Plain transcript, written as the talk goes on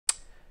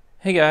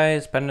Hey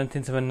guys,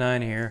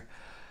 Pan1979 here.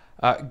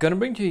 Gonna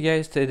bring to you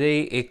guys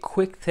today a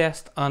quick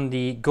test on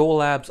the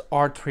Golabs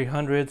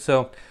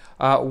R300.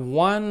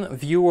 One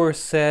viewer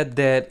said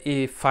that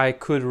if I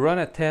could run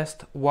a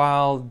test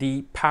while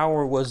the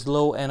power was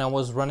low and I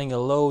was running a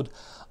load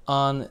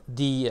on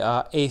the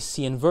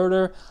AC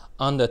inverter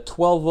on the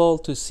 12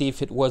 volt to see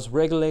if it was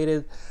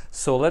regulated.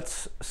 So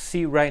let's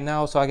see right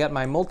now. So I got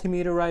my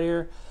multimeter right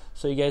here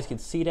so you guys can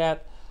see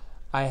that.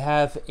 I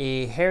have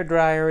a hair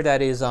dryer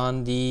that is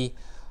on the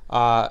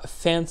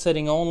fan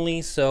setting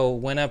only, so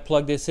when I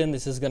plug this in,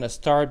 this is gonna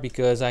start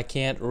because I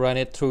can't run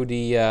it through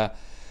the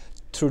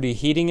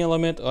heating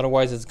element,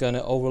 otherwise it's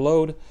gonna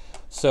overload.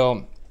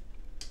 So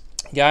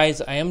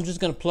guys, I am just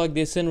gonna plug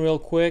this in real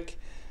quick.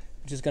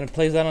 I'm just gonna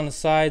place that on the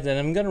sides and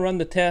I'm gonna run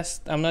the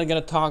test. I'm not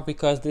gonna talk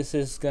because this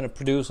is gonna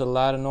produce a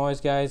lot of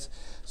noise, guys,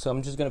 so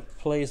I'm just gonna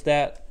place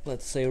that,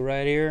 let's say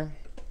right here,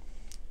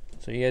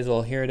 so you guys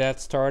will hear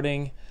that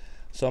starting.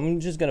 So I'm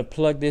just gonna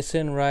plug this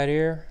in right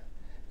here.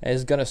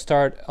 It's gonna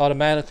start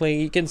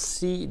automatically. You can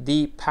see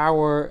the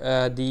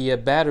power, the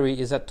battery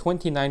is at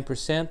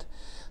 29%.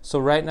 So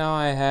right now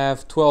I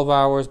have 12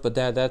 hours, but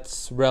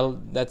that's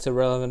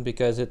irrelevant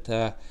because it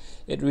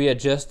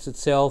readjusts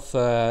itself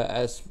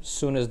as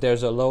soon as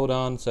there's a load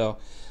on. So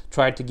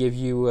try to give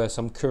you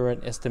some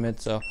current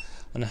estimates on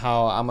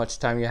how much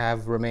time you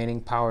have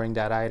remaining powering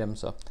that item.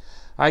 So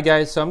alright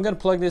guys, so I'm gonna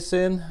plug this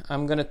in.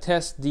 I'm gonna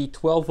test the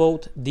 12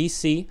 volt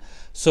DC.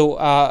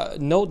 So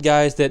note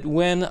guys that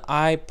when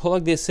I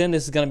plug this in,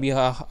 this is gonna be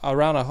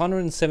around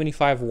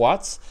 175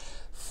 watts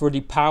for the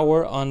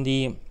power on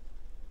the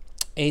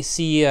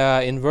AC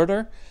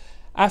inverter.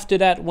 After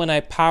that, when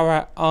I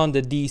power on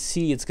the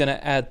DC, it's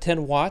gonna add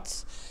 10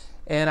 watts.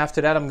 And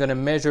after that, I'm gonna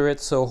measure it.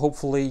 So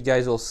hopefully you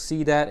guys will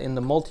see that in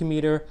the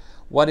multimeter,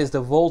 what is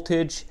the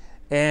voltage,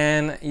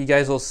 and you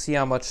guys will see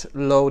how much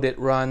load it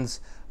runs.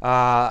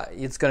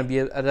 It's going to be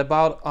at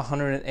about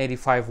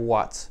 185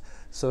 watts.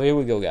 So here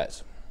we go,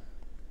 guys.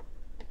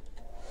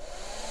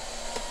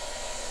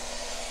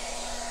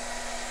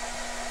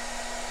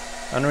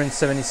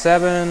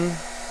 $177.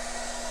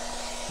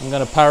 I'm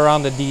going to power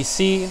on the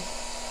DC.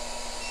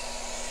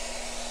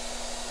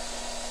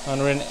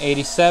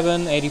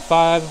 187,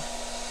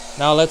 85.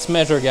 Now let's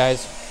measure,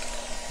 guys.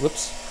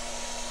 Whoops.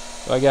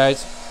 All right,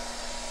 guys.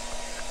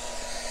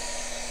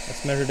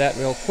 Let's measure that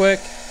real quick.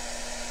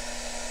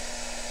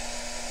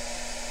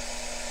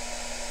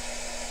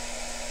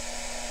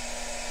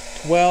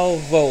 12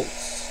 volts.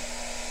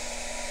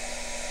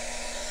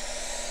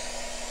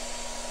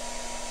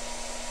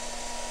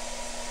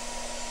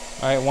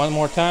 All right, one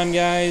more time,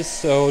 guys.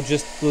 So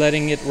just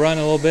letting it run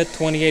a little bit,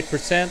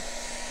 28%. I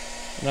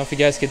don't know if you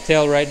guys can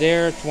tell right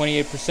there,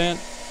 28%.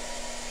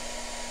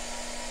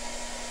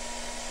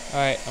 All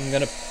right, I'm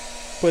gonna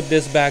put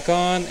this back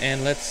on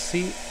and let's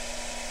see.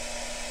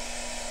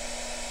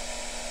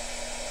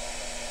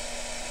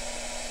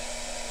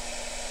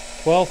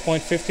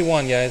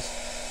 $12.51, guys.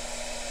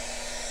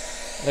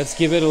 Let's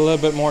give it a little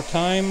bit more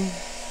time.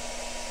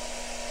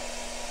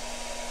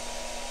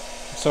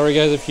 Sorry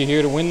guys if you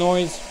hear the wind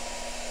noise.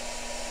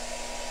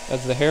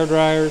 That's the hair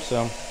dryer.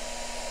 So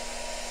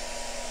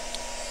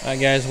alright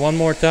guys, one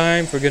more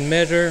time for good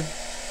measure.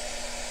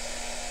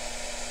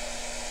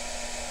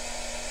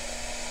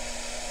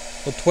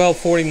 So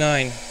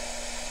 12.49.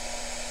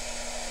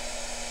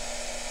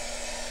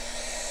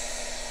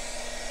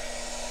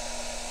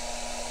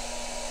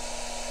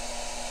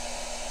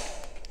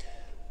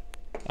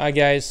 Alright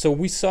guys, so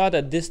we saw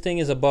that this thing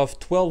is above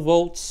 12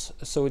 volts,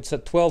 so it's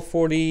at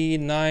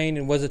 1249,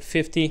 and was it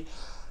 50?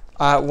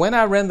 When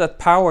I ran that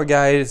power,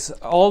 guys,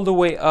 all the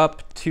way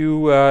up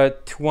to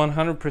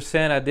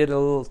 100%, I did a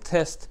little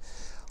test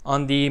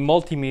on the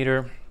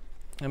multimeter.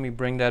 Let me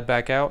bring that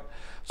back out.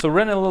 So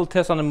ran a little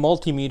test on the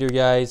multimeter,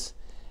 guys,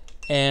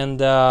 and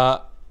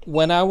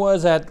when I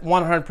was at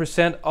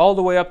 100%, all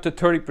the way up to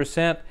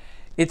 30%,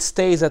 it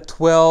stays at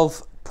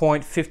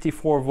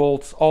 12.54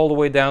 volts all the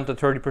way down to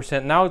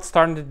 30%. Now it's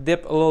starting to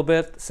dip a little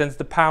bit since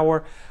the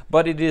power,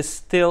 but it is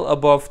still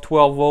above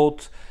 12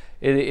 volts.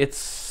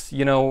 It's,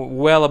 you know,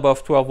 well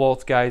above 12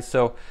 volts, guys.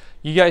 So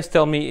you guys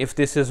tell me if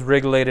this is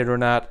regulated or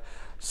not.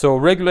 So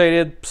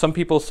regulated, some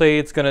people say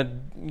it's gonna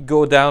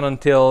go down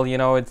until, you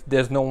know,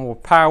 there's no more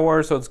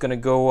power, so it's gonna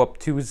go up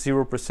to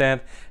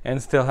 0%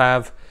 and still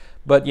have,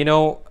 but you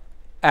know,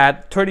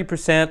 at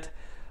 30%,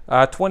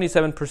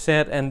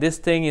 27%, and this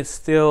thing is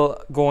still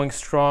going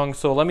strong.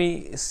 So let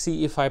me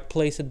see if I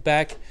place it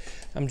back.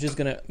 I'm just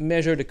gonna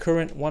measure the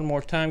current one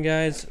more time,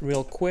 guys,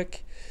 real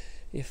quick,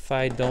 if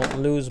I don't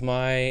lose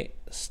my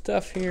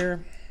stuff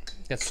here.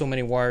 Got so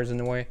many wires in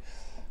the way.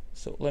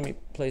 So let me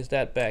place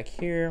that back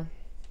here,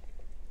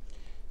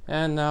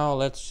 and now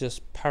let's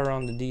just power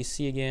on the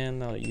DC again.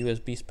 Now the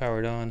USB is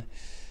powered on.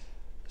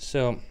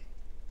 So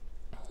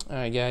all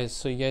right guys,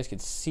 so you guys can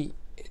see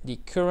the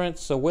current.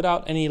 So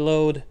without any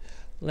load,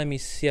 let me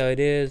see how it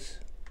is.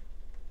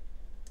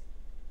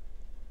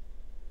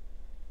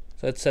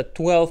 So it's at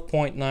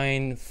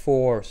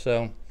 12.94.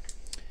 So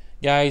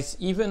Guys,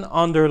 even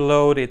under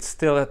load, it's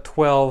still at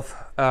 12,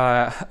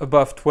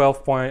 above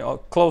 12 point,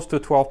 close to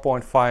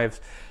 12.5.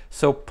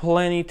 So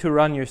plenty to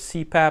run your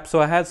CPAP. So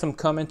I had some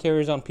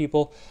commentaries on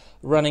people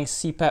running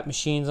CPAP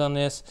machines on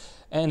this,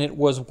 and it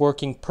was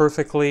working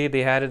perfectly.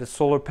 They added a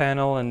solar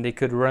panel and they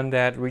could run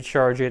that,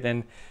 recharge it,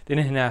 and they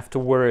didn't have to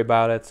worry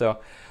about it. So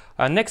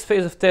next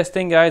phase of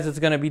testing, guys, it's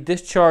going to be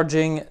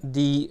discharging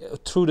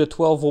through the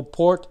 12-volt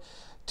port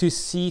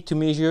to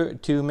measure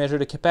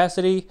the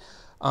capacity.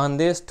 On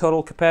this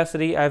total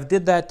capacity, I've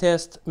did that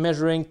test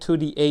measuring to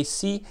the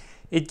AC.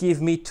 It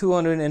gave me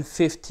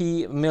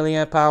 250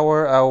 milliamp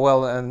hour,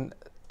 an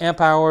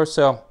amp hour,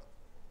 so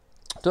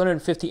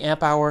 250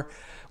 amp hour,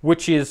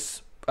 which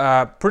is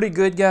pretty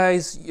good,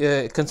 guys,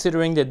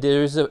 considering that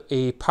there is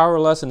a power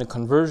loss in the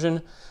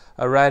conversion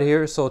right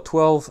here. So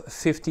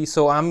 1250.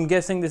 So I'm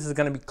guessing this is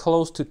going to be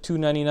close to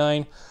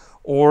 299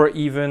 or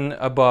even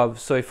above.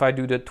 So if I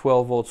do the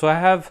 12 volts, so I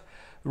have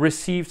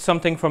received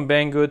something from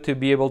Banggood to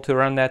be able to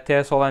run that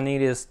test. All I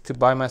need is to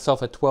buy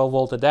myself a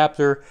 12-volt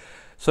adapter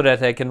so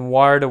that I can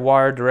wire the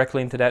wire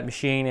directly into that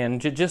machine,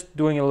 and just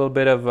doing a little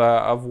bit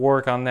of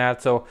work on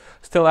that. So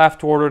still have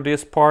to order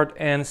this part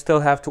and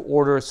still have to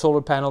order a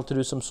solar panel to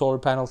do some solar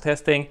panel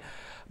testing.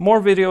 More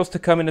videos to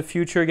come in the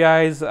future,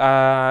 guys.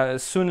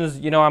 As soon as,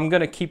 you know, I'm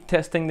gonna keep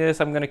testing this,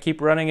 I'm gonna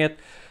keep running it,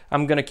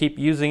 I'm gonna keep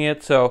using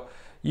it, so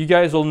you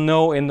guys will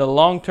know in the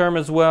long term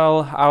as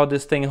well how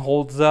this thing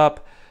holds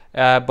up.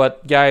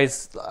 But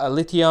guys,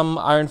 lithium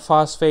iron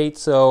phosphate,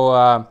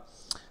 so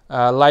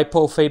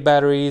lipophate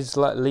batteries,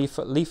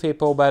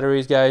 lithium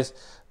batteries, guys,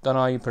 don't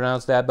know how you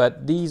pronounce that,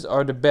 but these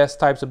are the best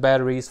types of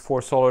batteries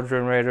for solar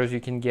generators. You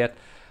can get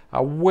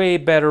a way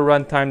better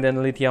runtime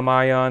than lithium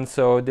ion,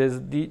 so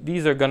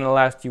these are gonna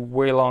last you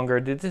way longer.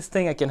 This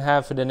thing I can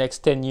have for the next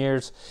 10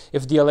 years.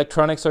 If the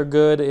electronics are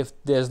good, if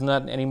there's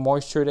not any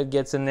moisture that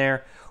gets in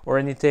there or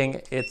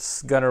anything,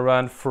 it's gonna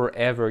run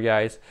forever,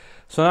 guys.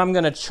 So I'm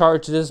gonna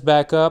charge this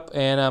back up,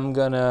 and I'm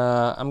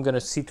gonna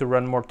see to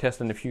run more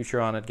tests in the future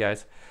on it,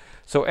 guys.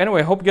 So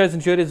anyway, hope you guys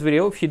enjoyed this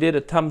video. If you did,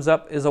 a thumbs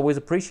up is always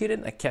appreciated,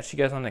 and I'll catch you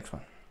guys on the next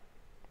one.